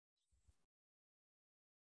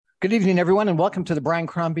Good evening, everyone, and welcome to the Brian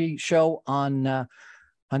Crombie Show on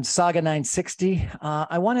Saga 960.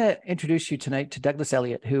 I want to introduce you tonight to Douglas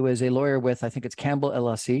Elliott, who is a lawyer with, I think it's Campbell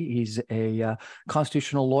LLC. He's a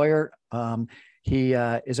constitutional lawyer. He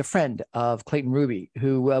is a friend of Clayton Ruby,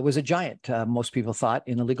 who was a giant, most people thought,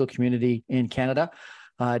 in the legal community in Canada.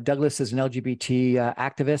 Douglas is an LGBT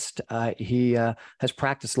activist. He has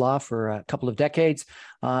practiced law for a couple of decades,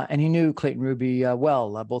 and he knew Clayton Ruby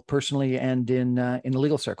well, both personally and in the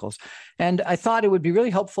legal circles. And I thought it would be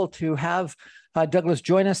really helpful to have Douglas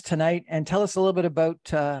join us tonight and tell us a little bit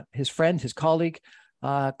about his friend, his colleague,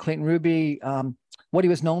 Clayton Ruby, what he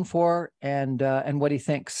was known for, and what he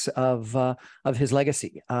thinks of his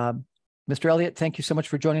legacy. Mr. Elliott, thank you so much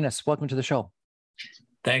for joining us. Welcome to the show.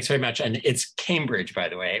 Thanks very much. And it's Cambridge, by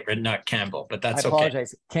the way, not Campbell, but that's okay. I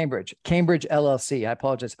apologize. Cambridge LLC. I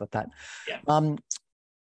apologize about that. Yeah.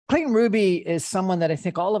 Clayton Ruby is someone that I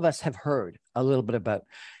think all of us have heard a little bit about.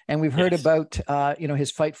 And we've heard about,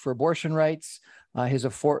 his fight for abortion rights,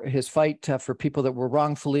 his fight for people that were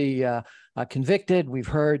wrongfully convicted. We've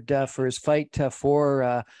heard for his fight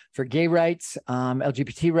for gay rights,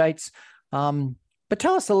 LGBT rights. But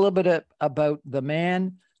tell us a little bit about the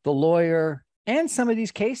man, the lawyer, and some of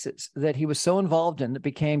these cases that he was so involved in that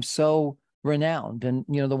became so renowned. And,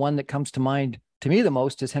 the one that comes to mind to me the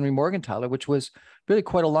most is Henry Morgenthaler, which was really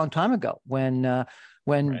quite a long time ago when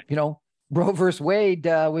right. Roe versus Wade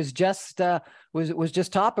was just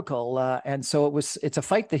topical. And so it's a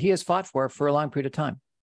fight that he has fought for a long period of time.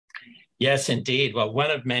 Yes, indeed. Well,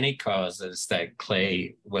 one of many causes that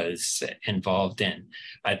Clay was involved in.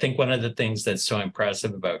 I think one of the things that's so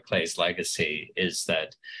impressive about Clay's legacy is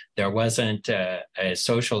that there wasn't a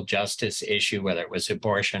social justice issue, whether it was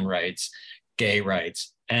abortion rights, gay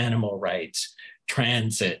rights, animal rights,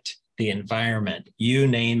 transit, the environment, you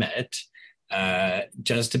name it.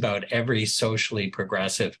 Just about every socially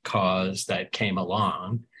progressive cause that came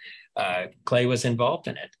along, Clay was involved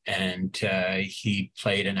in it, and he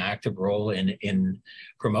played an active role in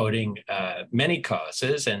promoting many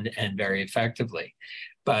causes and very effectively.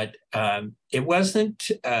 But it wasn't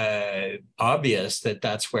obvious that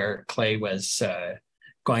that's where Clay was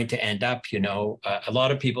going to end up. A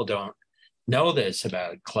lot of people don't know this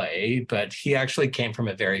about Clay, but he actually came from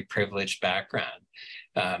a very privileged background.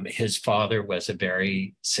 His father was a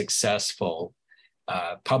very successful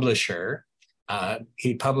publisher.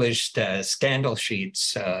 He published scandal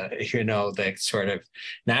sheets, the sort of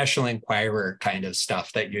National Enquirer kind of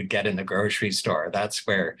stuff that you'd get in the grocery store. That's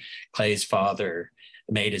where Clay's father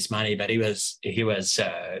made his money. But he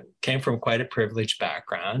came from quite a privileged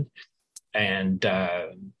background, and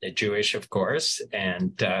Jewish, of course.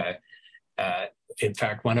 And in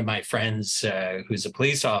fact, one of my friends who's a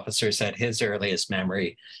police officer said his earliest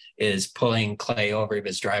memory is pulling Clay over. He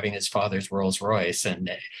was driving his father's Rolls Royce, and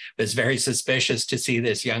it was very suspicious to see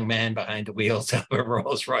this young man behind the wheels of a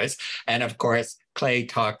Rolls Royce. And of course, Clay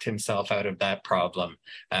talked himself out of that problem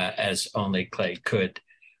as only Clay could.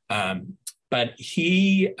 But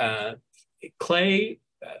Clay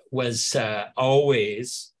was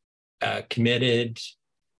always committed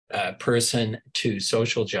person to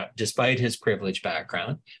social justice, despite his privileged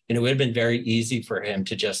background. It would have been very easy for him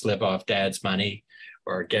to just live off dad's money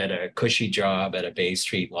or get a cushy job at a Bay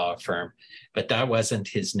Street law firm, but that wasn't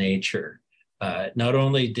his nature. Not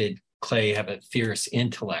only did Clay have a fierce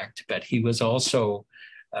intellect, but he was also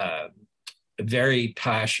very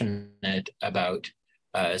passionate about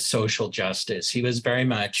social justice. He was very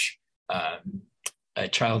much a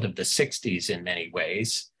child of the 60s in many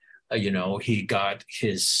ways. He got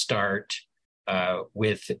his start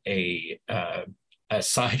with a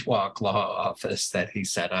sidewalk law office that he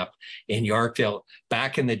set up in Yorkville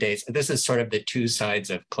back in the days. This is sort of the two sides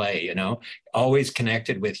of Clay, always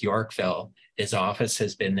connected with Yorkville. His office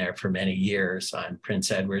has been there for many years on Prince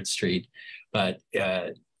Edward Street. But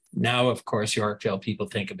now, of course, Yorkville, people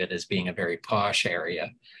think of it as being a very posh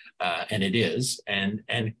area, and it is. And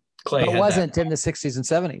Clay but it wasn't in the 60s and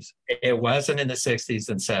 70s. It wasn't in the 60s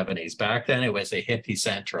and 70s. Back then, it was a hippie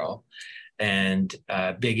central. And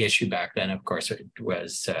a big issue back then, of course, it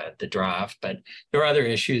was the draft. But there were other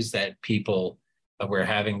issues that people were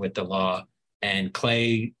having with the law. And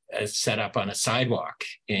Clay set up on a sidewalk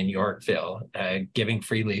in Yorkville, giving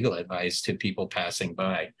free legal advice to people passing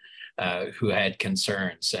by who had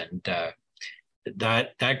concerns. And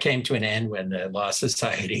that came to an end when the Law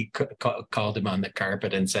Society called him on the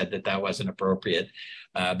carpet and said that wasn't appropriate.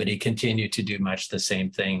 But he continued to do much the same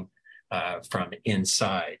thing from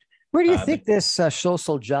inside. Where do you think this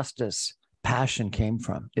social justice passion came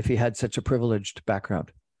from, if he had such a privileged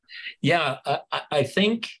background? Yeah, I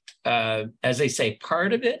think, as I say,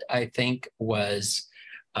 part of it, I think, was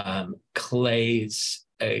Clay's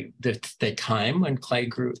the time when Clay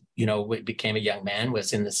grew, became a young man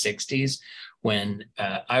was in the 60s when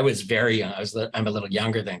I was very young. I'm a little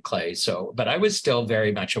younger than Clay, but I was still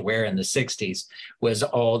very much aware in the 60s was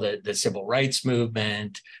all the civil rights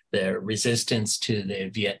movement, the resistance to the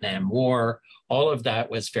Vietnam War. All of that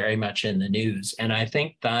was very much in the news. And I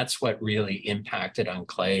think that's what really impacted on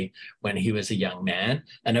Clay when he was a young man.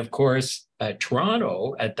 And of course,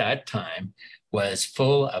 Toronto at that time was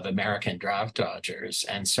full of American draft dodgers.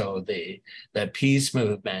 And so the peace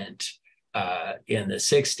movement in the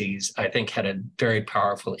 60s, I think, had a very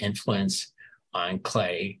powerful influence on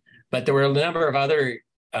Clay. But there were a number of other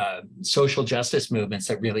social justice movements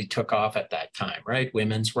that really took off at that time, right?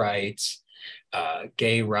 Women's rights,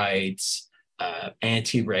 gay rights,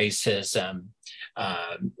 anti-racism,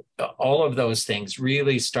 all of those things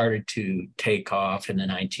really started to take off in the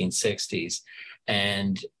 1960s.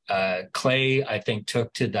 And Clay, I think,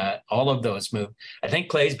 took to all of those movements. I think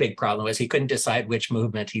Clay's big problem was he couldn't decide which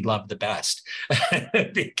movement he loved the best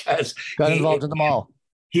because got involved in them all.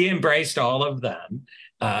 He embraced all of them.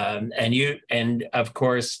 And of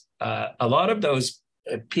course, a lot of those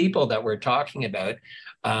people that we're talking about,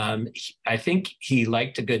 I think he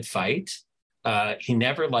liked a good fight. He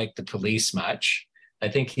never liked the police much. I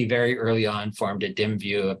think he very early on formed a dim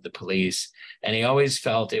view of the police, and he always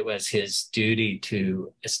felt it was his duty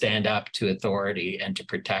to stand up to authority and to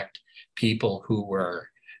protect people who were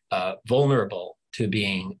vulnerable to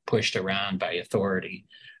being pushed around by authority.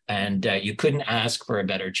 And you couldn't ask for a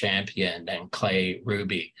better champion than Clay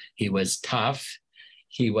Ruby. He was tough,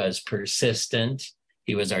 he was persistent,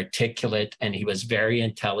 he was articulate, and he was very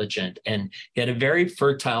intelligent, and he had a very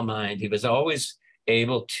fertile mind. He was always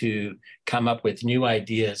able to come up with new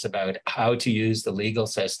ideas about how to use the legal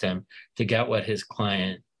system to get what his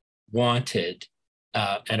client wanted.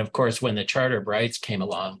 And of course, when the Charter of Rights came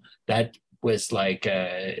along, that was like,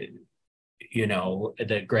 the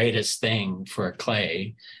greatest thing for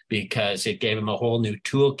Clay, because it gave him a whole new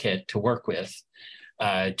toolkit to work with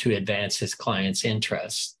to advance his client's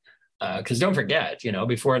interests. Because don't forget,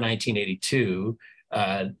 before 1982,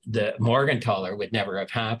 the Morgentaler would never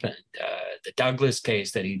have happened. The Douglas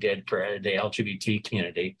case that he did for the LGBT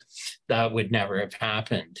community, that would never have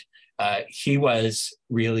happened. He was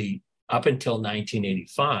really, up until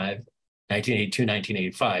 1982,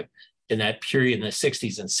 1985, in that period in the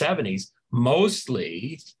 60s and 70s,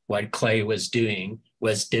 mostly what Clay was doing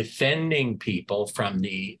was defending people from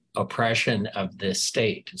the oppression of the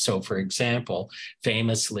state. So, for example,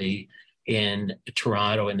 famously in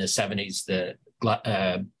Toronto in the 70s, the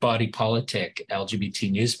Body Politic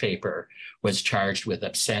LGBT newspaper was charged with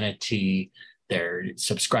obscenity. Their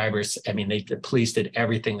subscribers, the police did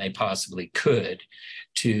everything they possibly could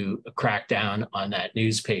to crack down on that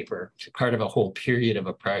newspaper, part of a whole period of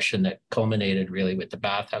oppression that culminated really with the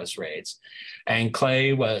bathhouse raids. And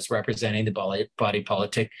Clay was representing the Body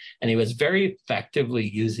Politic, and he was very effectively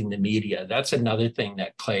using the media. That's another thing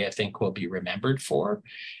that Clay, I think, will be remembered for.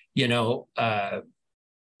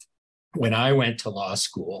 When I went to law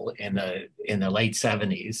school in the late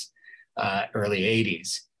 70s, early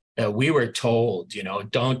 80s, we were told,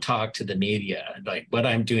 don't talk to the media. Like what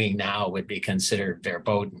I'm doing now would be considered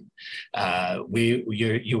verboten.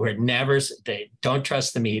 You were never, don't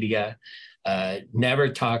trust the media, never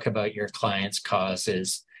talk about your client's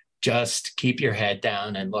causes, just keep your head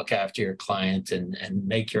down and look after your client and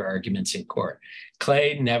make your arguments in court.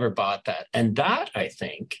 Clay never bought that. And that, I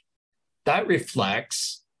think, that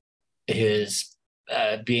reflects his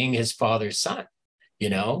being his father's son.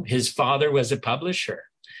 His father was a publisher,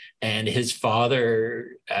 and his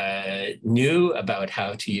father knew about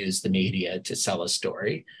how to use the media to sell a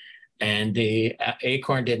story. And the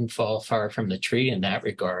acorn didn't fall far from the tree in that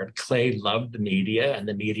regard. Clay loved the media, and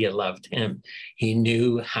the media loved him. He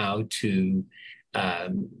knew how to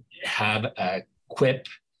have a quip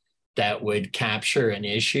that would capture an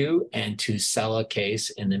issue and to sell a case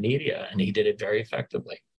in the media, and he did it very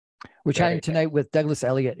effectively. We're chatting tonight with Douglas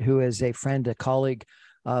Elliott, who is a friend, a colleague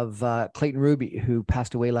of Clayton Ruby, who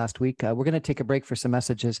passed away last week. We're going to take a break for some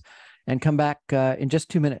messages and come back in just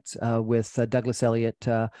 2 minutes with Douglas Elliott.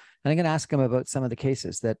 And I'm going to ask him about some of the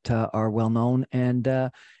cases that are well known and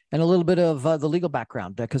a little bit of the legal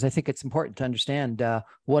background, because I think it's important to understand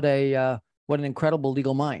what an incredible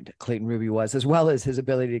legal mind Clayton Ruby was, as well as his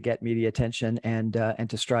ability to get media attention and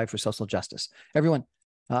to strive for social justice. Everyone,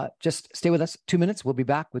 just stay with us. 2 minutes. We'll be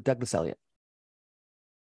back with Douglas Elliott.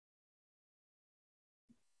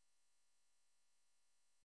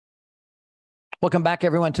 Welcome back,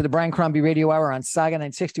 everyone, to the Brian Crombie Radio Hour on Saga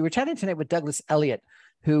 960. We're chatting tonight with Douglas Elliott.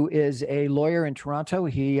 who is a lawyer in Toronto.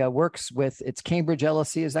 He works with, it's Cambridge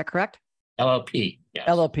LLC, is that correct? LLP, yes.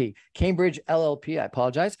 LLP, Cambridge LLP, I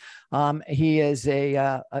apologize. He is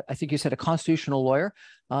I think you said a constitutional lawyer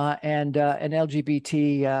and an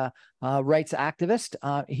LGBT rights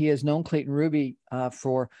activist. He has known Clayton Ruby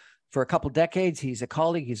for a couple decades. He's a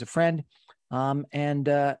colleague, he's a friend. And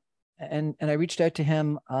I reached out to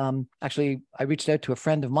him. Actually, I reached out to a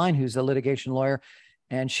friend of mine who's a litigation lawyer,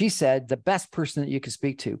 and she said the best person that you could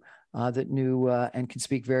speak to that knew and can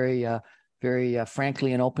speak very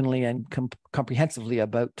frankly and openly and comprehensively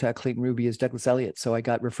about Clayton Ruby is Douglas Elliott. So I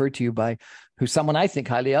got referred to you by who's someone I think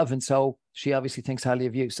highly of, and so she obviously thinks highly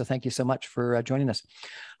of you. So thank you so much for joining us.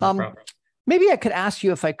 No problem. Maybe I could ask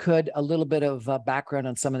you, if I could, a little bit of background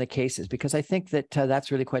on some of the cases, because I think that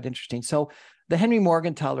that's really quite interesting. So the Henry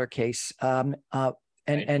Morgentaler case, and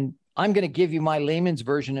I'm going to give you my layman's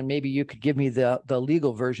version, and maybe you could give me the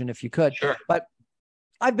legal version if you could. Sure. But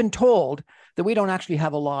I've been told that we don't actually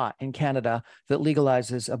have a law in Canada that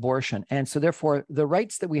legalizes abortion. And so therefore, the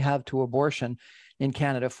rights that we have to abortion in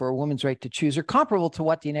Canada for a woman's right to choose are comparable to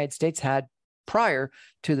what the United States had prior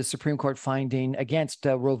to the Supreme Court finding against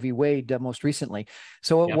Roe v. Wade most recently.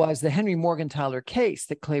 So it was the Henry Morgentaler case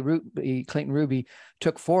that Clayton Ruby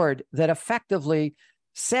took forward that effectively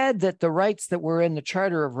said that the rights that were in the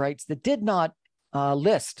Charter of Rights that did not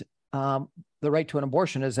list the right to an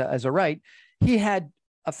abortion as a right, he had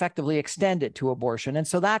effectively extended to abortion. And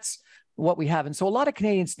so that's what we have. And so a lot of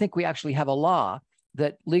Canadians think we actually have a law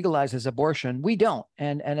that legalizes abortion. We don't.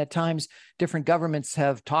 And at times, different governments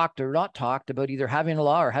have talked or not talked about either having a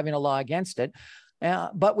law or having a law against it.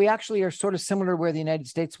 But we actually are sort of similar to where the United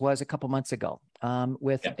States was a couple months ago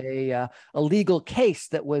with a legal case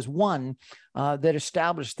that was won that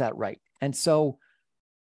established that right. And so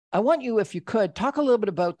I want you, if you could, talk a little bit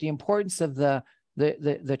about the importance of the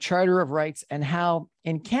Charter of Rights and how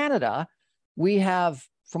in Canada we have,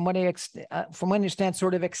 from what I understand,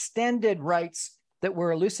 sort of extended rights that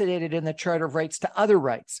were elucidated in the Charter of Rights to other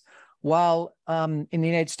rights, while in the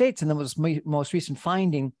United States, and the most recent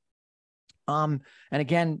finding, and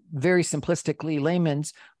again, very simplistically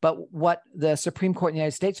layman's, but what the Supreme Court in the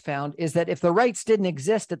United States found is that if the rights didn't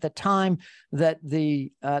exist at the time that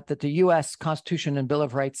the U.S. Constitution and Bill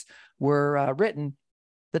of Rights were written,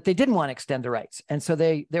 that they didn't want to extend the rights. And so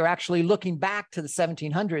they're actually looking back to the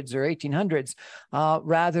 1700s or 1800s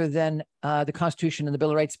rather than the Constitution and the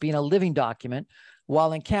Bill of Rights being a living document,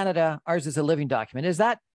 while in Canada, ours is a living document. Is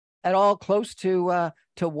that at all close to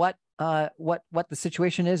what the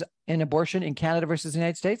situation is in abortion in Canada versus the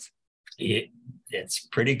United States? It's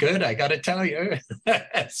pretty good, I got to tell you.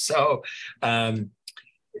 So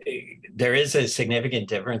there is a significant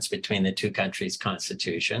difference between the two countries'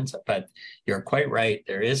 constitutions, but you're quite right.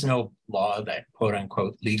 There is no law that, quote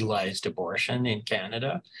unquote, legalized abortion in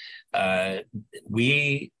Canada.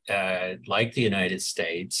 We, like the United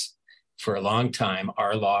States, for a long time,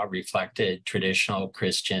 our law reflected traditional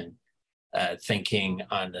Christian thinking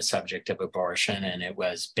on the subject of abortion, and it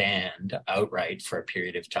was banned outright for a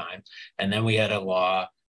period of time. And then we had a law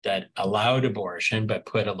that allowed abortion, but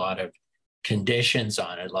put a lot of conditions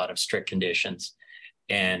on it, a lot of strict conditions,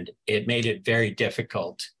 and it made it very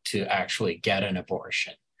difficult to actually get an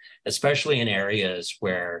abortion, especially in areas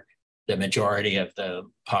where the majority of the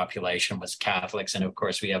population was Catholics. And of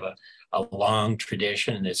course, we have a long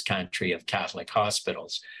tradition in this country of Catholic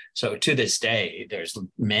hospitals. So to this day, there's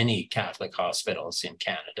many Catholic hospitals in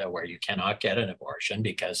Canada where you cannot get an abortion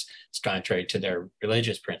because it's contrary to their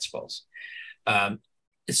religious principles.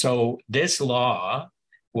 So this law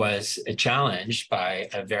was challenged by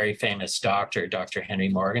a very famous doctor, Dr. Henry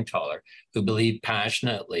Morgentaler, who believed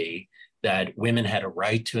passionately that women had a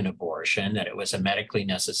right to an abortion, that it was a medically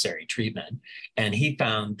necessary treatment. And he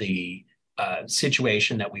found the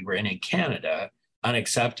situation that we were in Canada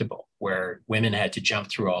unacceptable, where women had to jump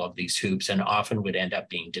through all of these hoops and often would end up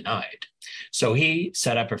being denied. So he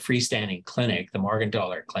set up a freestanding clinic, the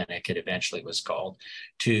Morgentaler Clinic, it eventually was called,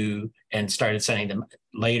 and started setting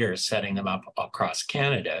them up across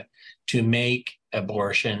Canada to make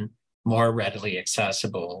abortion more readily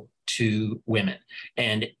accessible to women.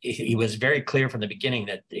 And he was very clear from the beginning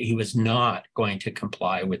that he was not going to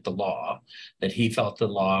comply with the law, that he felt the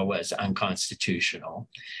law was unconstitutional,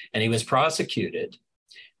 and he was prosecuted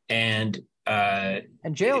and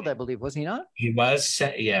jailed, I believe, was he not? He was,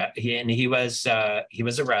 yeah. He was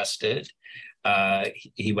arrested.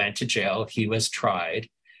 He went to jail. He was tried,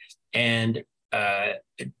 and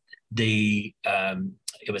it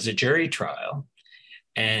was a jury trial.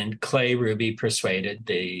 And Clay Ruby persuaded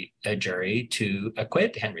the jury to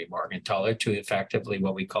acquit Henry Morgentaler, to effectively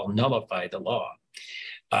what we call nullify the law.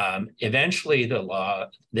 Eventually,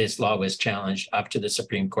 this law was challenged up to the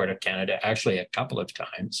Supreme Court of Canada, actually a couple of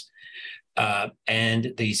times.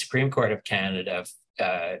 And the Supreme Court of Canada,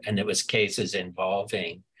 and it was cases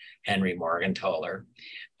involving Henry Morgentaler.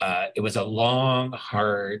 It was a long,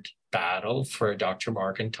 hard battle for Dr.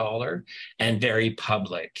 Morgentaler and very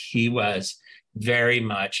public. He was very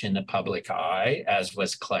much in the public eye, as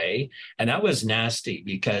was Clay. And that was nasty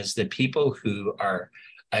because the people who are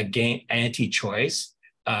against anti-choice,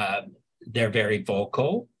 they're very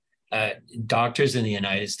vocal. Doctors in the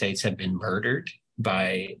United States have been murdered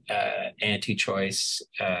by anti-choice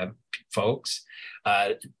folks.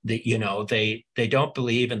 They don't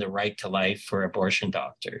believe in the right to life for abortion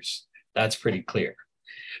doctors. That's pretty clear.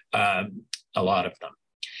 A lot of them.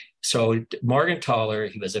 So Morgentaler,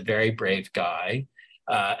 he was a very brave guy.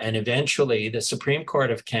 And eventually the Supreme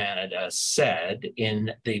Court of Canada said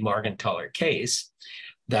in the Morgentaler case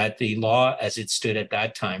that the law as it stood at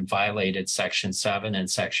that time violated Section 7 and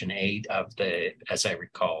Section 8 of the, as I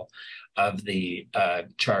recall, of the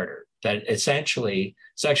Charter. That essentially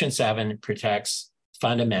Section 7 protects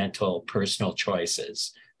fundamental personal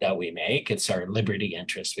choices that we make. It's our liberty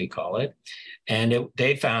interest, we call it. And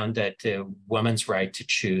they found that the woman's right to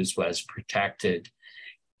choose was protected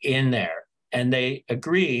in there. And they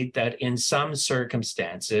agreed that in some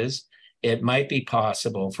circumstances, it might be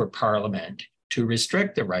possible for Parliament to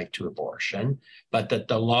restrict the right to abortion, but that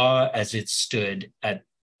the law as it stood at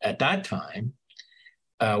that time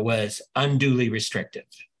was unduly restrictive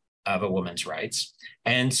of a woman's rights.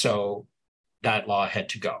 And so that law had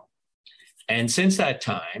to go. And since that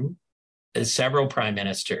time, several prime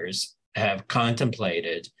ministers have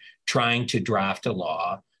contemplated trying to draft a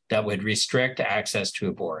law that would restrict access to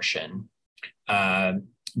abortion,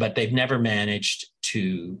 but they've never managed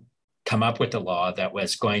to come up with a law that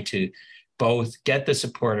was going to both get the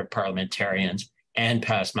support of parliamentarians and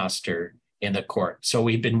pass muster in the court. So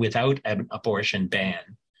we've been without an abortion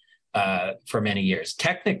ban for many years.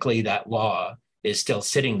 Technically, that law is still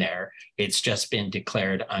sitting there. It's just been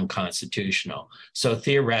declared unconstitutional. So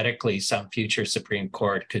theoretically, some future Supreme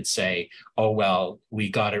Court could say, oh, well, we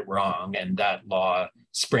got it wrong, and that law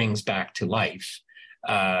springs back to life.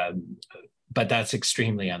 But that's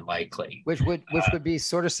extremely unlikely. Which would be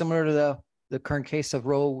sort of similar to the current case of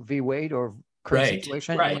Roe v. Wade or current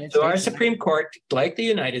situation. Right. So our Supreme Court, like the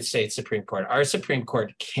United States Supreme Court, our Supreme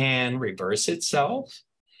Court can reverse itself,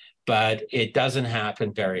 but it doesn't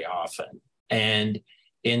happen very often. And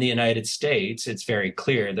in the United States, it's very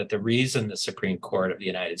clear that the reason the Supreme Court of the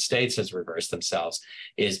United States has reversed themselves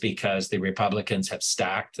is because the Republicans have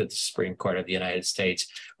stacked the Supreme Court of the United States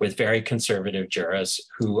with very conservative jurists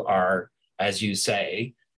who are, as you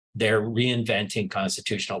say, they're reinventing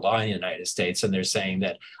constitutional law in the United States. And they're saying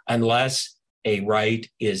that unless a right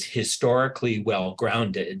is historically well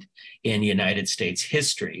grounded in United States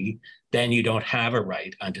history, then you don't have a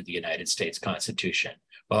right under the United States Constitution.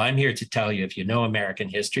 Well, I'm here to tell you, if you know American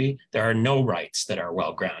history, there are no rights that are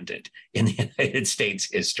well grounded in the United States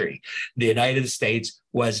history. The United States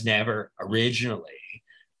was never originally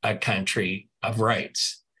a country of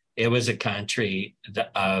rights. It was a country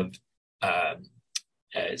of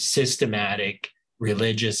systematic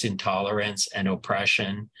religious intolerance and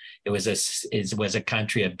oppression. It was a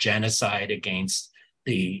country of genocide against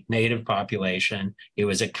the native population. It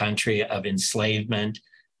was a country of enslavement,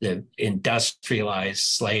 the industrialized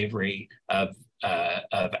slavery of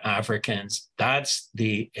Africans. That's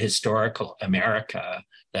the historical America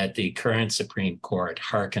that the current Supreme Court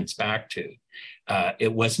harkens back to.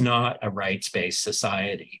 It was not a rights-based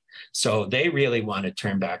society. So they really want to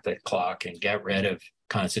turn back the clock and get rid of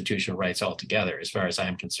constitutional rights altogether, as far as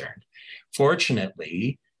I'm concerned.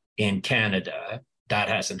 Fortunately, in Canada, that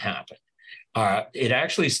hasn't happened. It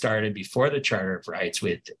actually started before the Charter of Rights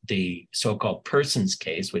with the so-called persons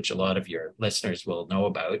case, which a lot of your listeners will know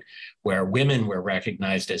about, where women were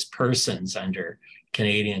recognized as persons under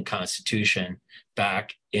Canadian Constitution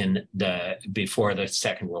back in before the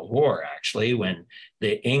Second World War, actually, when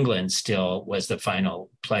England still was the final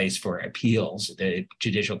place for appeals, the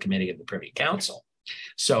Judicial Committee of the Privy Council.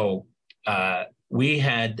 So we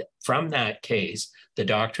had, from that case, the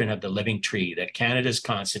doctrine of the living tree, that Canada's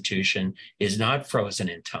Constitution is not frozen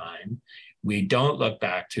in time. We don't look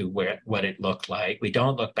back to what it looked like. We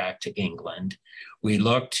don't look back to England. We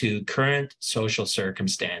look to current social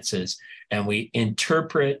circumstances, and we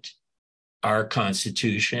interpret our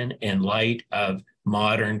Constitution in light of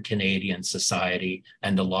modern Canadian society,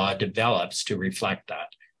 and the law develops to reflect that.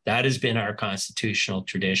 That has been our constitutional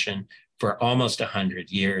tradition for almost 100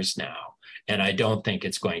 years now, and I don't think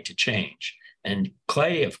it's going to change. And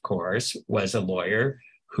Clay, of course, was a lawyer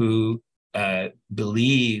who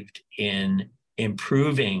believed in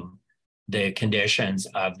improving the conditions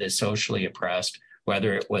of the socially oppressed,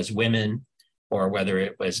 whether it was women or whether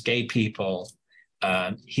it was gay people.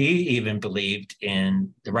 He even believed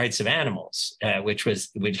in the rights of animals, which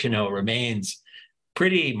remains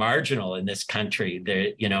pretty marginal in this country.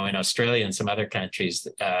 There, in Australia and some other countries,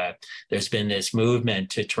 there's been this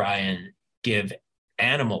movement to try and give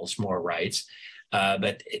animals more rights.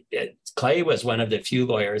 But Clay was one of the few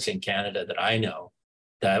lawyers in Canada that I know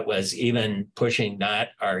that was even pushing that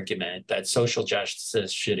argument that social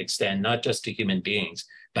justice should extend not just to human beings,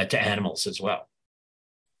 but to animals as well.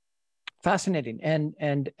 Fascinating.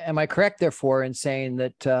 And am I correct, therefore, in saying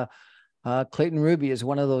that Clayton Ruby is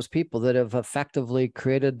one of those people that have effectively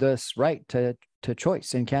created this right to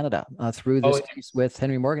choice in Canada through this case with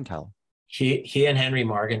Henry Morgentaler? He and Henry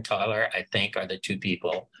Morgentaler, I think, are the two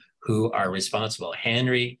people who are responsible.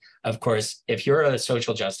 Henry, of course, if you're a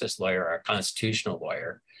social justice lawyer or a constitutional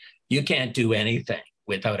lawyer, you can't do anything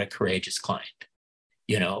without a courageous client.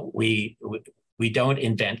 We don't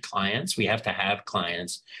invent clients. We have to have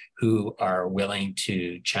clients who are willing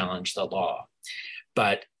to challenge the law.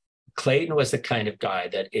 But Clayton was the kind of guy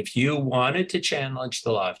that if you wanted to challenge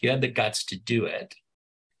the law, if you had the guts to do it,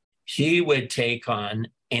 he would take on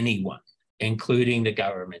anyone, including the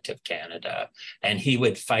government of Canada, and he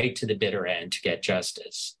would fight to the bitter end to get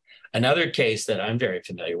justice. Another case that I'm very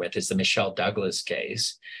familiar with is the Michelle Douglas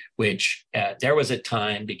case, which there was a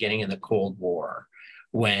time beginning in the Cold War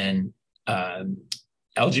when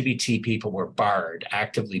LGBT people were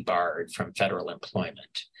actively barred from federal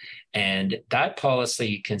employment. And that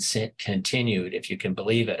policy continued, if you can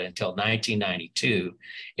believe it, until 1992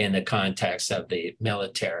 in the context of the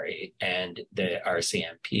military and the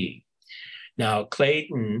RCMP. Now,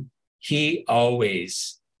 Clayton, he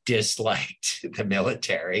always disliked the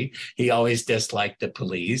military. He always disliked the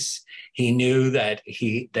police. He knew that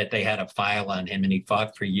they had a file on him, and he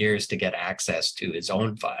fought for years to get access to his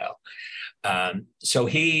own file. So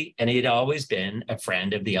he'd always been a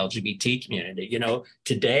friend of the LGBT community.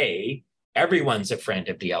 Today, everyone's a friend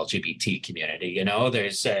of the LGBT community.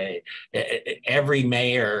 There's every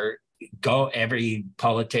mayor, every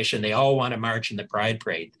politician, they all want to march in the Pride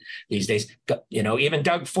Parade these days. Even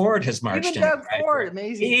Doug Ford has marched in a Pride Parade.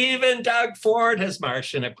 Amazing. Even Doug Ford has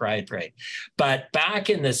marched in a Pride Parade. But back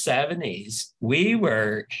in the 70s, we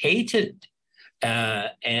were hated.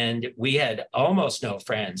 And we had almost no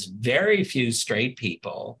friends. Very few straight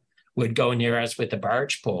people would go near us with a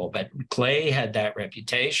barge pole. But Clay had that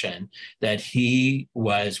reputation that he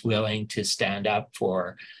was willing to stand up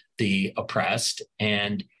for the oppressed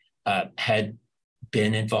and had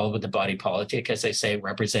been involved with the body politic, as I say,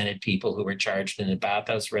 represented people who were charged in the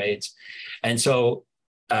bathhouse raids. And so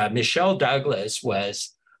Michelle Douglas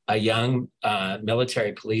was a young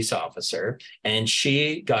military police officer, and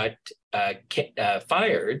she got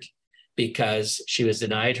fired because she was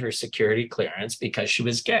denied her security clearance because she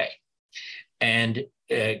was gay. And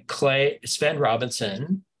Sven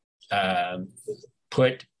Robinson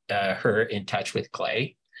put her in touch with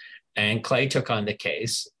Clay, and Clay took on the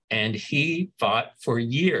case, and he fought for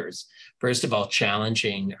years, first of all,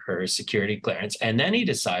 challenging her security clearance. And then he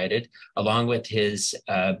decided, along with his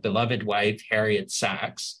beloved wife, Harriet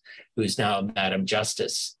Sachs, who's now Madam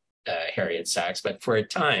Justice Harriet Sachs, but for a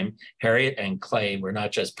time, Harriet and Clay were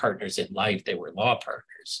not just partners in life, they were law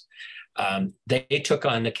partners. They took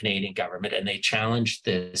on the Canadian government and they challenged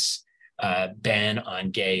this ban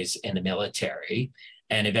on gays in the military.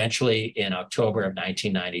 And eventually in October of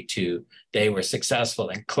 1992, they were successful.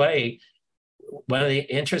 And Clay, one of the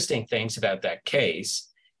interesting things about that case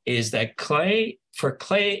is that for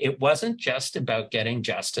Clay, it wasn't just about getting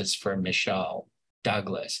justice for Michelle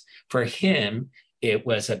Douglas. For him, it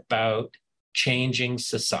was about changing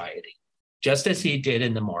society. Just as he did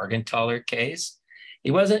in the Morgentaler case,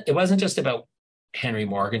 it wasn't just about Henry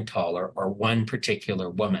Morgentaler or one particular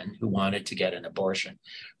woman who wanted to get an abortion.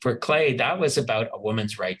 For Clay, that was about a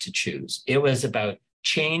woman's right to choose. It was about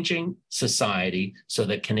changing society so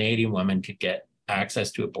that Canadian women could get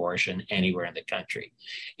access to abortion anywhere in the country.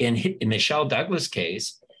 In Michelle Douglas'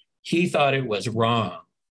 case, he thought it was wrong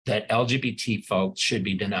that LGBT folks should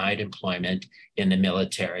be denied employment in the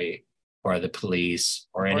military or the police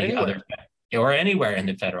or anywhere in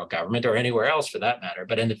the federal government or anywhere else for that matter,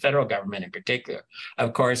 but in the federal government in particular.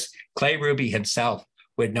 Of course, Clay Ruby himself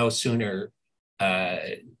would no sooner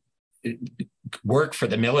work for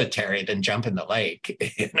the military than jump in the lake.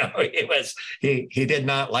 He did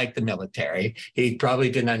not like the military. He probably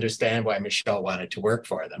didn't understand why Michelle wanted to work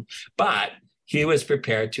for them, but he was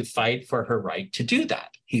prepared to fight for her right to do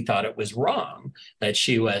that. He thought it was wrong that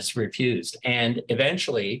she was refused. And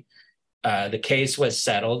eventually, The case was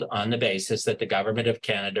settled on the basis that the government of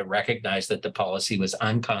Canada recognized that the policy was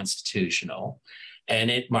unconstitutional,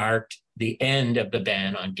 and it marked the end of the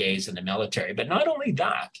ban on gays in the military. But not only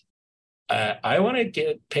that, I want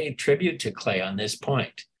to pay tribute to Clay on this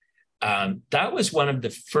point. That was one of the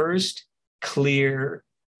first clear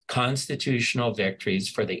constitutional victories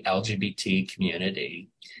for the LGBT community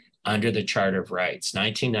under the Charter of Rights,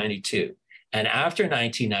 1992. And after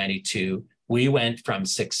 1992, we went from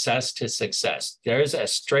success to success. There's a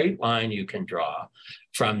straight line you can draw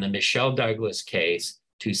from the Michelle Douglas case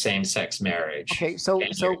to same-sex marriage. Okay, so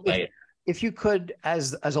if you could,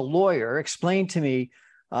 as a lawyer, explain to me,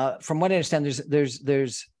 from what I understand,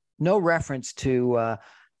 there's no reference to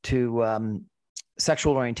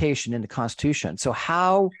sexual orientation in the Constitution. So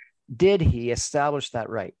how did he establish that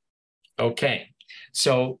right? Okay,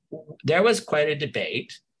 so there was quite a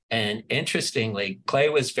debate. And interestingly, Clay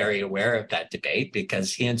was very aware of that debate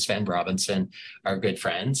because he and Sven Robinson are good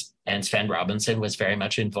friends. And Sven Robinson was very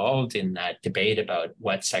much involved in that debate about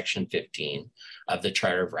what Section 15 of the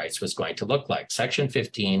Charter of Rights was going to look like. Section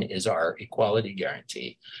 15 is our equality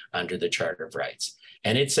guarantee under the Charter of Rights.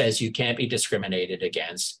 And it says you can't be discriminated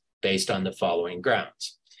against based on the following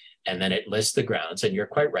grounds. And then it lists the grounds. And you're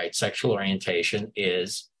quite right, sexual orientation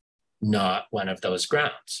is not one of those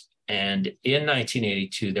grounds. And in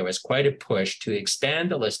 1982, there was quite a push to expand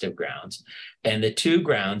the list of grounds. And the two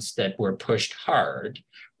grounds that were pushed hard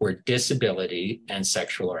were disability and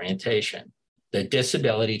sexual orientation. The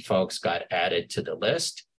disability folks got added to the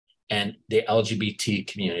list, and the LGBT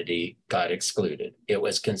community got excluded. It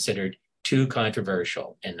was considered too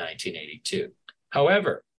controversial in 1982.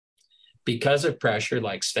 However, because of pressure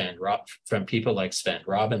from people like Sven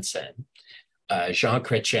Robinson, Jean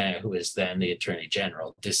Chrétien, who was then the Attorney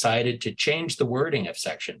General, decided to change the wording of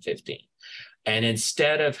Section 15. And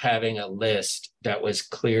instead of having a list that was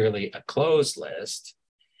clearly a closed list,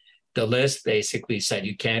 the list basically said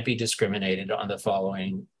you can't be discriminated on the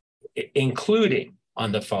following, including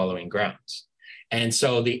on the following grounds. And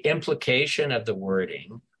so the implication of the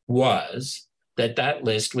wording was that that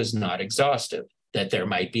list was not exhaustive, that there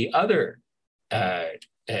might be other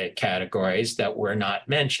categories that were not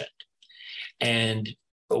mentioned. And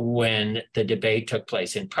when the debate took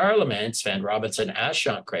place in Parliament, Sven Robinson asked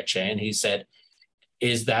Jean Chrétien, and he said,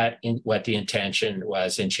 is that what the intention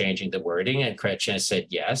was in changing the wording? And Chrétien said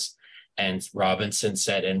yes. And Robinson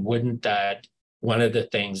said, and wouldn't that one of the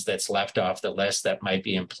things that's left off the list that might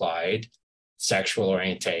be implied, sexual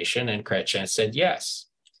orientation? And Chrétien said yes.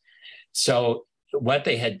 So what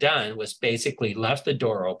they had done was basically left the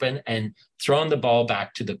door open and thrown the ball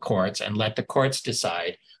back to the courts and let the courts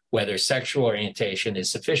decide whether sexual orientation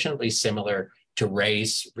is sufficiently similar to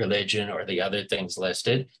race, religion, or the other things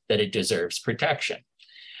listed that it deserves protection.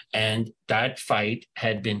 And that fight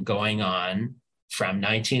had been going on from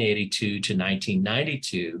 1982 to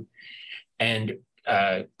 1992. And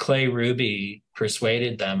Clay Ruby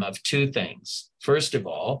persuaded them of two things. First of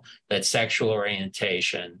all, that sexual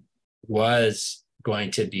orientation was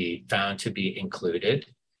going to be found to be included.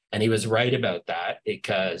 And he was right about that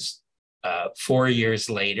because 4 years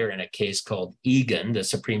later, in a case called Egan, the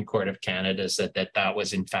Supreme Court of Canada said that that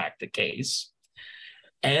was in fact the case.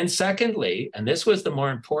 And secondly, and this was the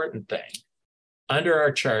more important thing, under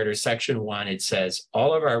our charter, Section 1, it says,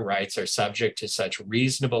 all of our rights are subject to such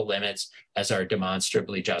reasonable limits as are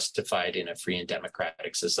demonstrably justified in a free and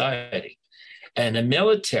democratic society. And the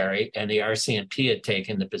military and the RCMP had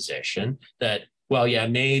taken the position that, well, yeah,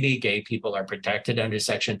 maybe gay people are protected under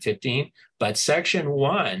Section 15, but Section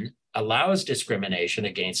 1 allows discrimination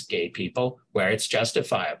against gay people where it's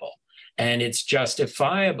justifiable. And it's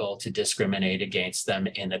justifiable to discriminate against them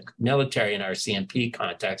in the military and RCMP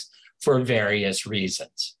context for various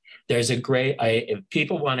reasons. There's a great, if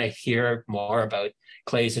people want to hear more about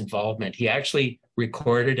Clay's involvement, he actually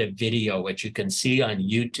recorded a video, which you can see on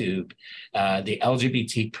YouTube, the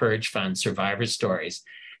LGBT Purge Fund Survivor Stories.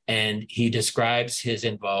 And he describes his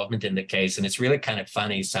involvement in the case. And it's really kind of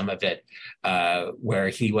funny, some of it, where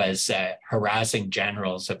he was harassing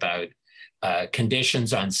generals about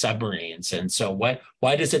conditions on submarines. And so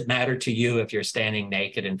why does it matter to you if you're standing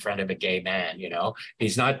naked in front of a gay man? You know,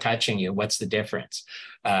 he's not touching you. What's the difference?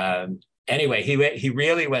 Anyway, he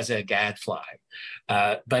really was a gadfly.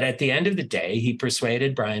 But at the end of the day, he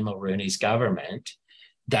persuaded Brian Mulroney's government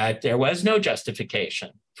that there was no justification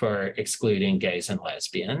for excluding gays and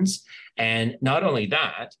lesbians. And not only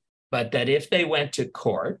that, but that if they went to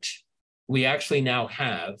court, we actually now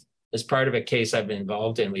have, as part of a case I've been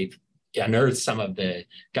involved in, we've unearthed some of the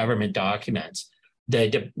government documents.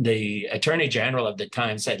 The Attorney General of the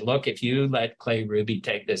time said, look, if you let Clay Ruby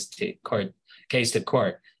take this case to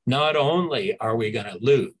court, not only are we going to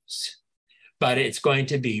lose, but it's going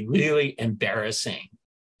to be really embarrassing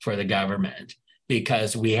for the government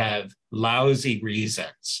because we have lousy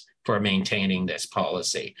reasons for maintaining this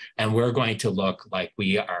policy. And we're going to look like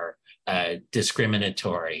we are a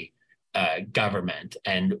discriminatory government,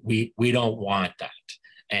 and we don't want that.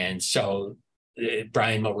 And so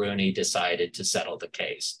Brian Mulroney decided to settle the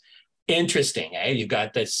case. Interesting, eh? You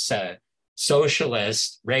got this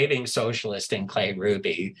socialist, raving socialist in Clay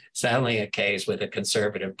Ruby, settling a case with a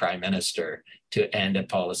conservative prime minister to end a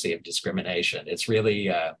policy of discrimination. It's really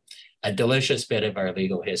a delicious bit of our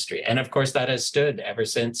legal history. And of course, that has stood ever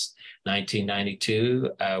since 1992.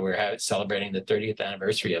 We're celebrating the 30th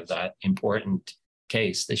anniversary of that important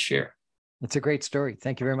case this year. It's a great story.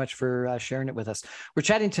 Thank you very much for sharing it with us. We're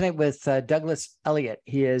chatting tonight with Douglas Elliott.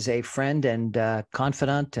 He is a friend and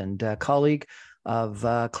confidant and colleague of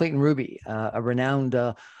Clayton Ruby, a renowned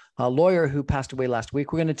lawyer who passed away last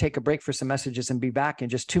week. We're going to take a break for some messages and be back in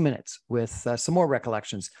just 2 minutes with some more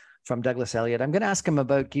recollections from Douglas Elliott. I'm going to ask him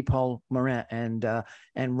about Guy Paul Morin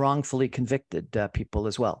and wrongfully convicted people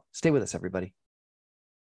as well. Stay with us, everybody.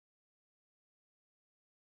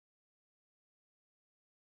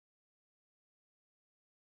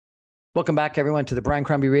 Welcome back, everyone, to the Brian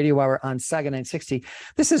Crombie Radio Hour on Saga 960.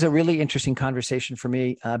 This is a really interesting conversation for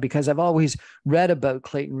me because I've always read about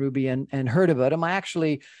Clayton Ruby and heard about him.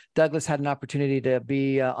 Douglas had an opportunity to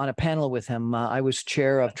be on a panel with him. I was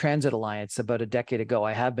chair of Transit Alliance about a decade ago.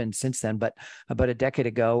 I have been since then, but about a decade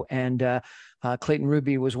ago. And Clayton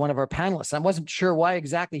Ruby was one of our panelists. I wasn't sure why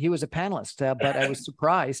exactly he was a panelist, but I was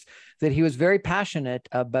surprised that he was very passionate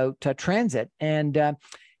about transit. And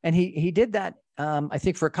he did that. I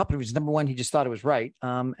think for a couple of reasons. Number one, he just thought it was right,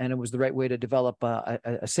 and it was the right way to develop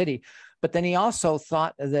a city. But then he also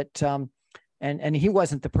thought that, and he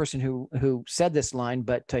wasn't the person who said this line,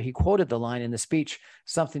 but he quoted the line in the speech,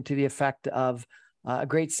 something to the effect of, a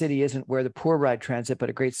great city isn't where the poor ride transit, but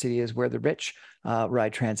a great city is where the rich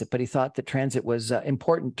ride transit. But he thought that transit was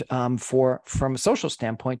important from a social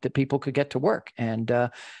standpoint, that people could get to work and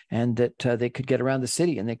that they could get around the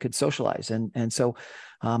city and they could socialize. And so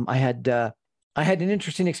I had an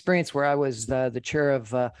interesting experience where I was the chair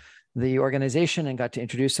of the organization and got to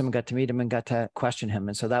introduce him and got to meet him and got to question him.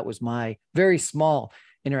 And so that was my very small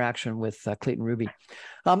interaction with Clayton Ruby.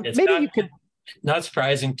 Not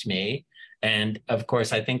surprising to me. And of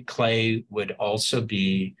course, I think Clay would also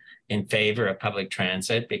be in favor of public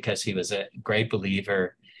transit because he was a great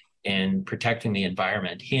believer in protecting the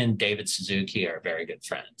environment. He and David Suzuki are very good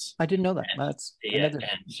friends. I didn't know that.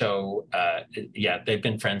 They've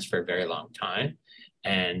been friends for a very long time.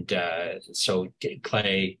 And so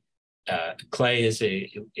Clay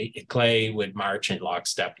would march in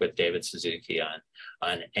lockstep with David Suzuki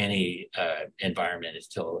on any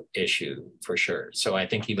environmental issue for sure. So I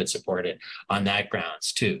think he would support it on that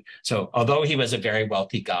grounds too. So although he was a very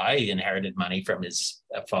wealthy guy, he inherited money from his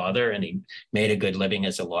father and he made a good living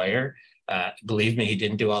as a lawyer. Believe me, he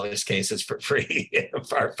didn't do all his cases for free,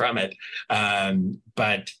 far from it.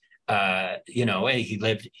 He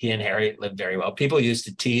lived very well. People used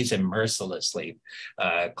to tease him mercilessly,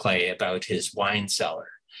 Clay, about his wine cellar,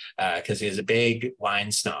 because he was a big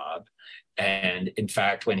wine snob. And in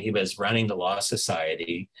fact, when he was running the Law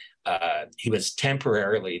Society, he was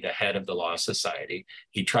temporarily the head of the Law Society.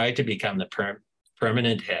 He tried to become the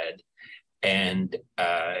permanent head, and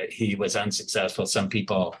he was unsuccessful. Some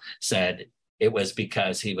people said it was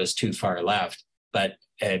because he was too far left. But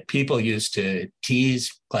people used to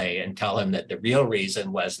tease Clay and tell him that the real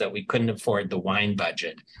reason was that we couldn't afford the wine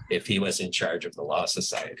budget if he was in charge of the Law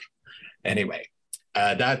Society. Anyway,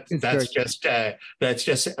 he's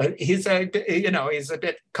a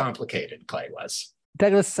bit complicated. Clay was.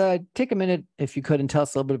 Douglas, take a minute if you could and tell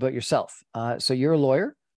us a little bit about yourself. So you're a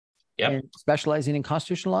lawyer, and specializing in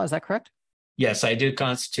constitutional law. Is that correct? Yes, I do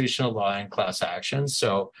constitutional law and class action.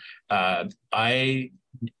 So I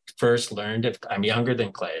first learned I'm younger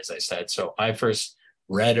than Clay, as I said. So I first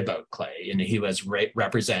read about Clay, and he was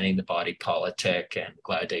representing the body politic and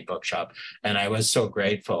Gallaudet Bookshop. And I was so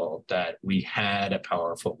grateful that we had a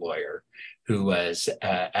powerful lawyer who was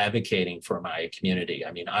advocating for my community.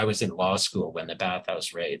 I mean, I was in law school when the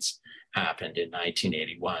bathhouse raids happened in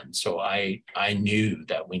 1981. So I knew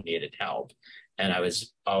that we needed help. And I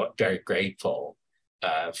was very grateful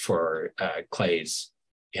for Clay's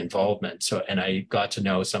involvement. And I got to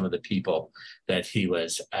know some of the people that he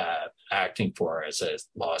was acting for as a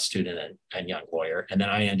law student and young lawyer. And then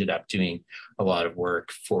I ended up doing a lot of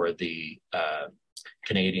work for the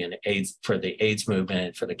Canadian AIDS, for the AIDS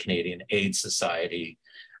movement, for the Canadian AIDS Society.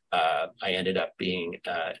 I ended up being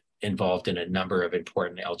involved in a number of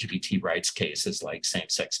important LGBT rights cases like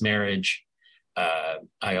same-sex marriage.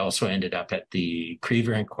 I also ended up at the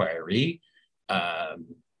Creever Inquiry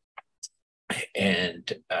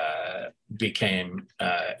and became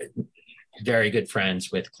very good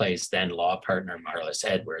friends with Clay's then law partner, Marlis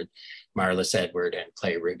Edward. Marlis Edward and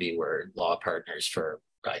Clay Ruby were law partners for,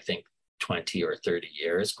 I think, 20 or 30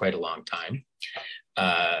 years, quite a long time.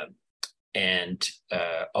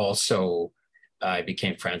 Also, I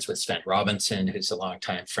became friends with Sven Robinson, who's a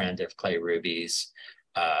longtime friend of Clay Ruby's.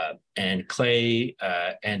 And Clay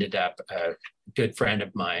ended up, a good friend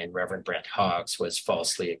of mine, Reverend Brent Hawkes, was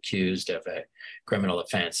falsely accused of a criminal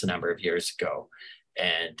offense a number of years ago.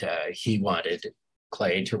 And he wanted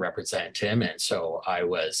Clay to represent him. And so I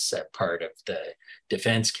was part of the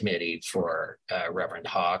defense committee for Reverend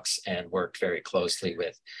Hawkes and worked very closely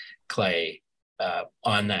with Clay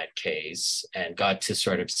on that case and got to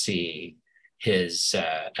sort of see his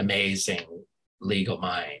amazing legal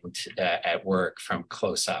mind at work from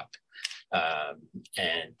close up.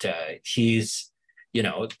 He's, you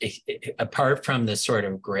know, apart from the sort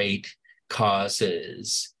of great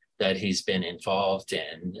causes that he's been involved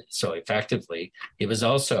in so effectively, he was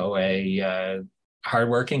also a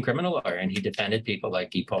hardworking criminal lawyer, and he defended people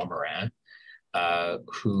like Guy Paul Morin,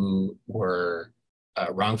 who were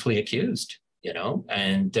wrongfully accused, you know,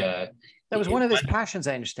 and that was one of his passions,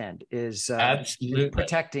 I understand, is absolutely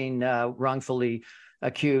protecting wrongfully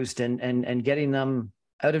accused and getting them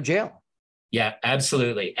out of jail. Yeah,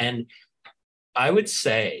 absolutely. And I would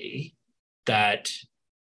say that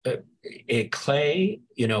Clay,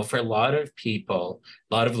 you know, for a lot of people,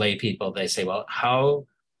 a lot of lay people, they say, well, how,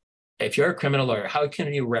 if you're a criminal lawyer, how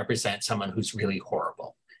can you represent someone who's really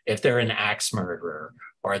horrible? If they're an axe murderer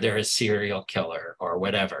or they're a serial killer or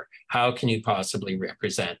whatever, how can you possibly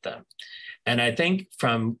represent them? And I think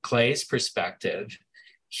from Clay's perspective,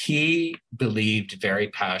 he believed very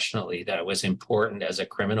passionately that it was important as a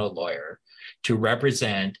criminal lawyer to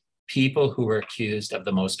represent people who were accused of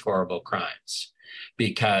the most horrible crimes,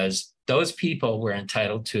 because those people were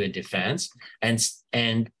entitled to a defense,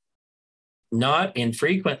 and not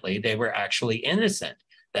infrequently, they were actually innocent,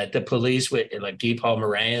 that the police would, like Guy Paul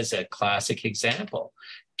Morin is a classic example.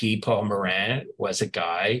 Guy Paul Morin was a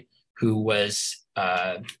guy who was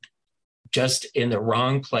just in the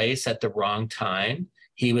wrong place at the wrong time.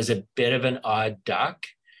 He was a bit of an odd duck,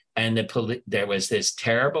 and there was this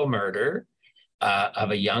terrible murder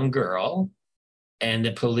of a young girl, and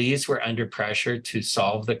the police were under pressure to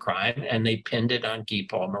solve the crime, and they pinned it on Guy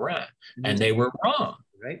Paul Morin, and they were wrong.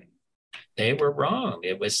 Right? They were wrong.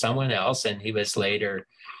 It was someone else, and he was later.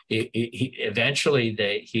 Eventually,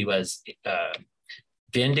 he was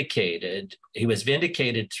vindicated. He was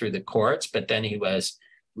vindicated through the courts, but then he was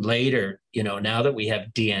later. You know, now that we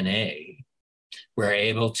have DNA, we're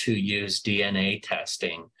able to use DNA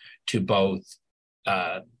testing to both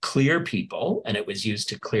clear people, and it was used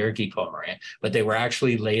to clear Guy Paul Morin, but they were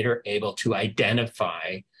actually later able to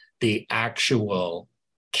identify the actual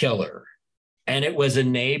killer. And it was a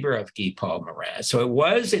neighbor of Guy Paul Morin. So it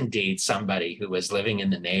was indeed somebody who was living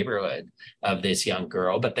in the neighborhood of this young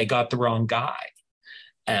girl, but they got the wrong guy.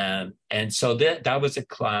 And so that was a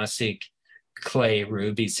classic Clay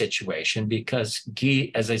Ruby situation, because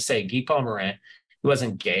Guy, as I say, Guy Paul Morin, he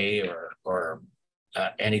wasn't gay or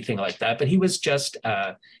anything like that, but he was just,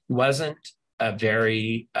 he wasn't a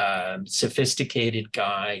very sophisticated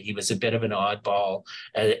guy. He was a bit of an oddball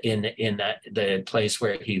in the place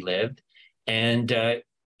where he lived. And,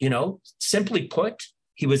 you know, simply put,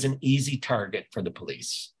 he was an easy target for the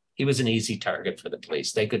police. He was an easy target for the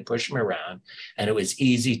police. They could push him around, and it was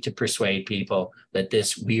easy to persuade people that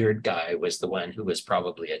this weird guy was the one who was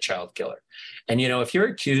probably a child killer. And, you know, if you're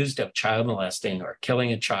accused of child molesting or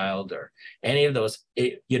killing a child or any of those,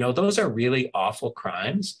 you know, those are really awful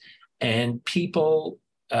crimes, and people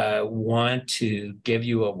want to give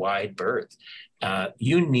you a wide berth.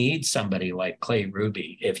 You need somebody like Clay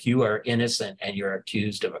Ruby if you are innocent and you're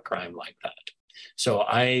accused of a crime like that. So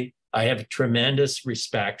I have tremendous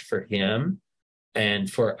respect for him and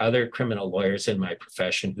for other criminal lawyers in my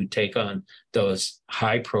profession who take on those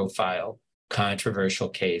high-profile, controversial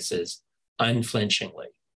cases unflinchingly.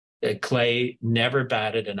 Clay never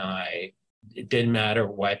batted an eye. It didn't matter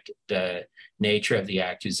what the nature of the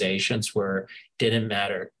accusations were. Didn't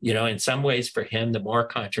matter. You know, in some ways for him, the more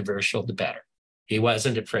controversial, the better. He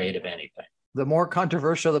wasn't afraid of anything. The more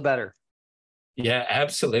controversial, the better. Yeah,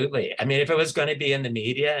 absolutely. I mean, if it was going to be in the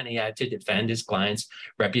media and he had to defend his client's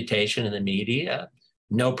reputation in the media,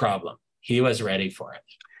 no problem. He was ready for it.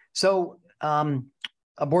 So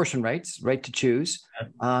abortion rights, right to choose,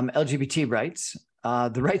 LGBT rights,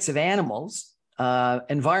 the rights of animals,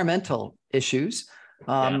 environmental issues,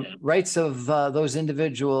 rights of those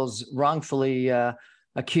individuals wrongfully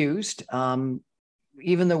accused,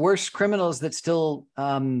 even the worst criminals that still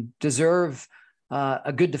deserve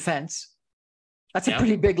a good defense. That's a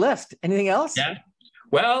pretty big list. Anything else? Yeah.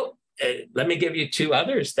 Well, let me give you two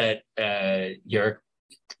others that your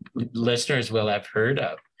listeners will have heard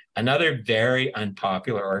of. Another very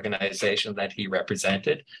unpopular organization that he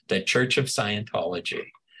represented, the Church of Scientology.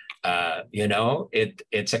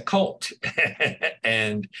 It's a cult.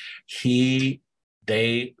 And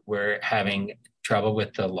they were having trouble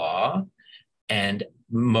with the law, and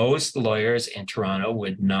most lawyers in Toronto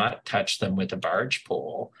would not touch them with a barge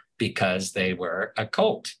pole because they were a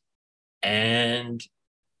cult. And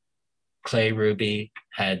Clay Ruby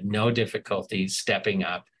had no difficulty stepping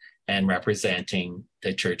up and representing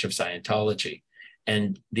the Church of Scientology.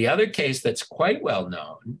 And the other case that's quite well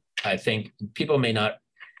known, I think people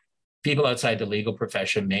outside the legal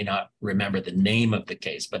profession may not remember the name of the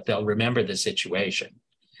case, but they'll remember the situation.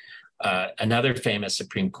 Another famous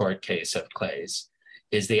Supreme Court case of Clay's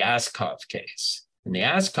is the Askov case. In the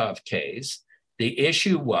Askov case, the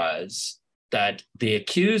issue was that the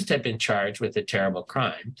accused had been charged with a terrible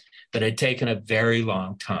crime that had taken a very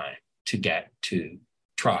long time to get to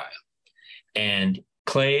trial. And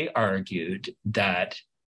Clay argued that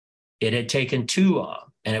it had taken too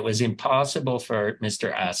long and it was impossible for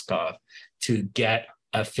Mr. Askov to get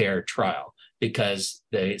a fair trial because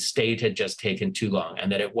the state had just taken too long,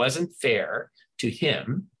 and that it wasn't fair to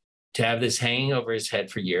him to have this hanging over his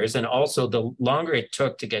head for years. And also, the longer it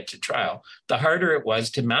took to get to trial, the harder it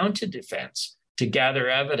was to mount a defense, to gather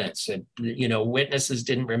evidence. And, witnesses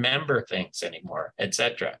didn't remember things anymore,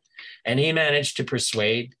 etc. And he managed to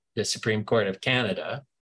persuade the Supreme Court of Canada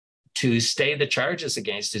to stay the charges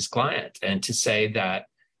against his client and to say that,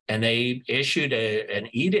 and they issued an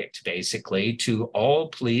edict basically to all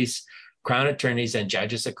police, Crown attorneys, and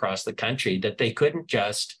judges across the country that they couldn't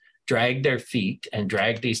just drag their feet and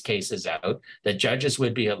drag these cases out, that judges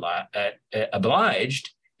would be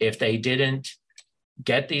obliged, if they didn't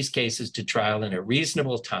get these cases to trial in a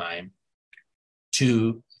reasonable time,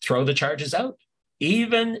 to throw the charges out,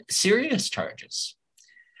 even serious charges.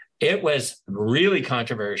 It was really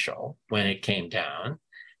controversial when it came down,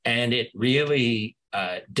 and it really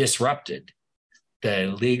disrupted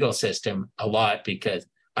the legal system a lot, because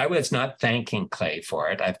I was not thanking Clay for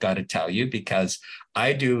it, I've got to tell you, because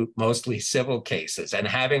I do mostly civil cases, and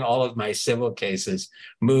having all of my civil cases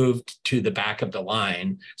moved to the back of the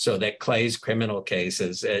line so that Clay's criminal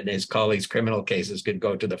cases and his colleagues' criminal cases could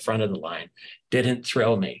go to the front of the line didn't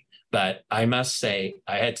thrill me. But I must say,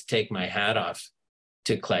 I had to take my hat off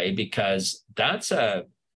to Clay, because that's a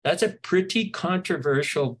pretty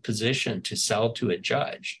controversial position to sell to a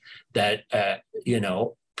judge, that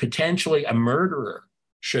potentially a murderer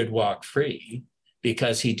should walk free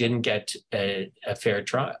because he didn't get a fair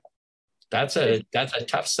trial. That's a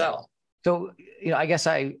tough sell. So, I guess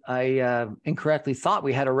I incorrectly thought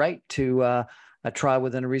we had a right to a trial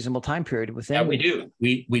within a reasonable time period. Yeah, we do.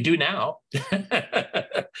 We do now.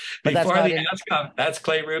 But that's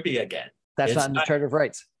Clay Ruby again. That's not in the Charter of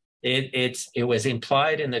Rights. It was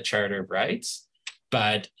implied in the Charter of Rights,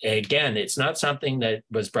 but again, it's not something that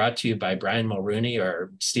was brought to you by Brian Mulrooney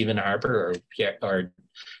or Stephen Harper or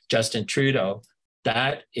Justin Trudeau.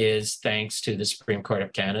 That is thanks to the Supreme Court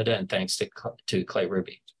of Canada and thanks to Clay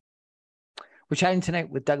Ruby. We're chatting tonight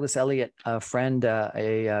with Douglas Elliott, a friend,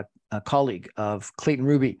 a colleague of Clayton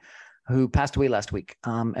Ruby, who passed away last week.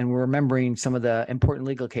 And we're remembering some of the important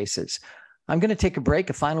legal cases. I'm going to take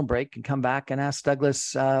a final break, and come back and ask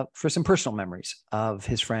Douglas for some personal memories of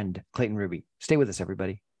his friend, Clayton Ruby. Stay with us,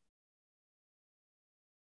 everybody.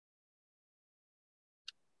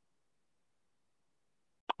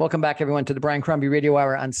 Welcome back, everyone, to the Brian Crombie Radio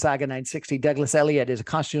Hour on Saga 960. Douglas Elliott is a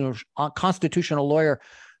constitutional lawyer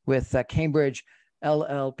with Cambridge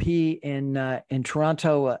LLP in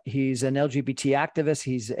Toronto. He's an LGBT activist.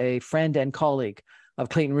 He's a friend and colleague of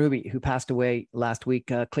Clayton Ruby, who passed away last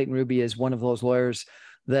week. Clayton Ruby is one of those lawyers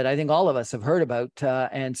that I think all of us have heard about,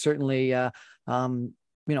 and certainly, I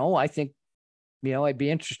think, I'd be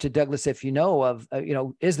interested, Douglas, if you know of,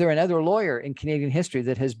 is there another lawyer in Canadian history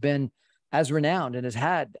that has been as renowned and has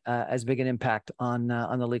had as big an impact on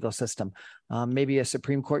the legal system? Maybe a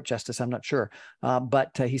Supreme Court justice, I'm not sure,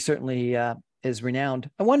 but he certainly is renowned.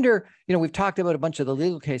 I wonder, we've talked about a bunch of the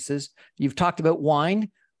legal cases. You've talked about wine.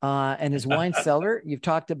 And his wine cellar. You've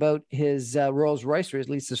talked about his Rolls Royce, or at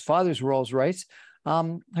least his father's Rolls Royce.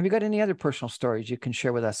 Have you got any other personal stories you can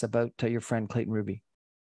share with us about your friend Clayton Ruby?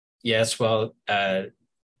 Yes, well, the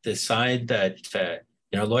side that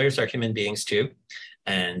lawyers are human beings too.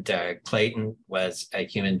 And Clayton was a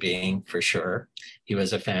human being for sure. He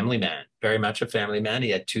was a family man, very much a family man. He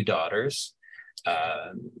had 2 daughters.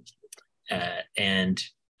 And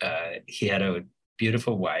he had a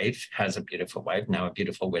beautiful wife, has a beautiful wife, now a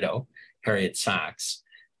beautiful widow, Harriet Sachs.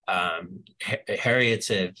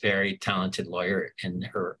 Harriet's a very talented lawyer in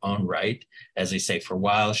her own right. As I say, for a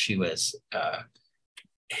while, she was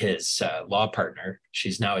his law partner.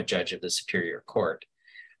 She's now a judge of the Superior Court.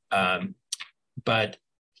 But,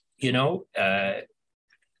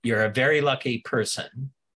 you're a very lucky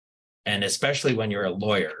person. And especially when you're a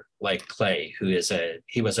lawyer like Clay, he was a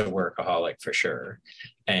workaholic for sure.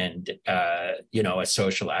 And, a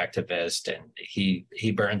social activist, and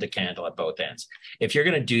he burned the candle at both ends. If you're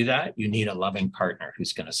going to do that, you need a loving partner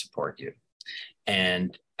who's going to support you.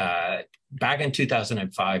 And back in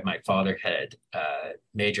 2005, my father had a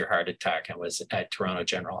major heart attack and was at Toronto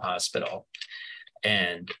General Hospital.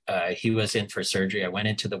 And he was in for surgery. I went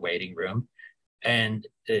into the waiting room, and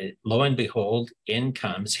lo and behold, in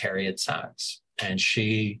comes Harriet Sachs. And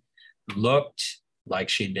she looked like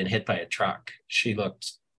she'd been hit by a truck. She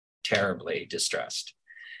looked terribly distressed.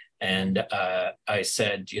 And I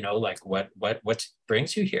said, what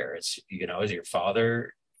brings you here? Is your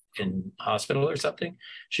father in hospital or something?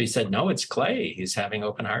 She said, no, it's Clay. He's having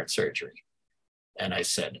open heart surgery. And I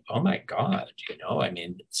said, oh my God,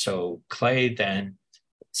 so Clay then,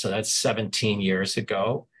 so that's 17 years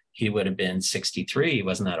ago. He would have been 63. He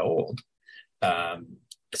wasn't that old.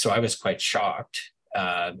 So I was quite shocked.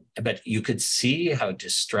 But you could see how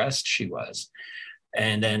distressed she was.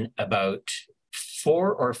 And then about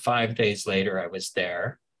 4 or 5 days later, I was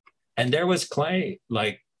there. And there was Clay,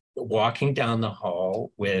 walking down the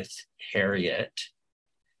hall with Harriet,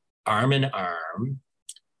 arm in arm.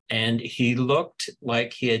 And he looked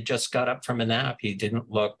like he had just got up from a nap. He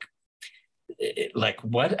didn't look like,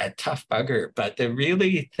 what a tough bugger. But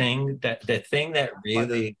the thing that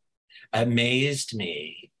really amazed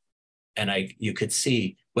me, and you could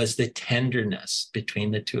see, was the tenderness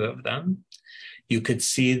between the 2 of them. You could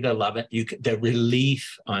see the love, the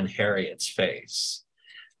relief on Harriet's face.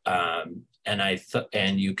 And I thought,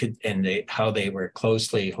 how they were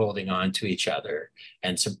closely holding on to each other.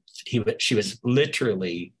 And so she was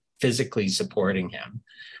literally physically supporting him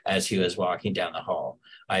as he was walking down the hall.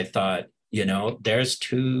 I thought, there's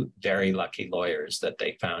 2 very lucky lawyers that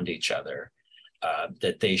they found each other,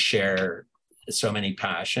 that they share so many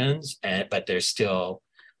passions, but they're still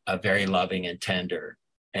very loving and tender.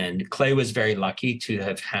 And Clay was very lucky to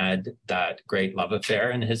have had that great love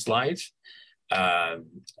affair in his life.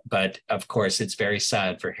 But of course, it's very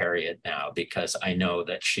sad for Harriet now, because I know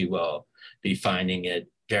that she will be finding it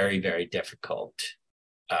very, very difficult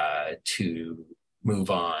to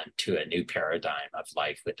move on to a new paradigm of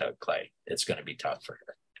life without Clay. It's going to be tough for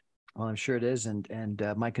her. Well, I'm sure it is. And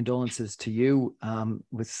my condolences to you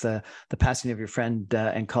with the passing of your friend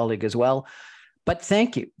and colleague as well. But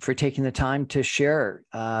thank you for taking the time to share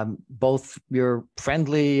both your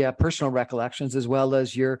friendly personal recollections as well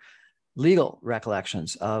as your legal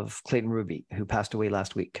recollections of Clayton Ruby, who passed away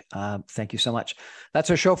last week. Thank you so much. That's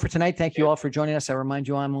our show for tonight. Thank you all for joining us. I remind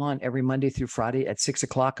you, I'm on every Monday through Friday at 6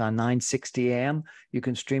 o'clock on 960 AM. You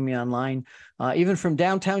can stream me online, even from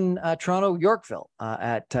downtown Toronto, Yorkville,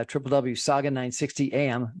 at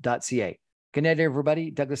www.saga960am.ca. Good night, everybody.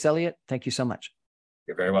 Douglas Elliott, thank you so much.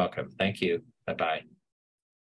 You're very welcome. Thank you. Bye-bye.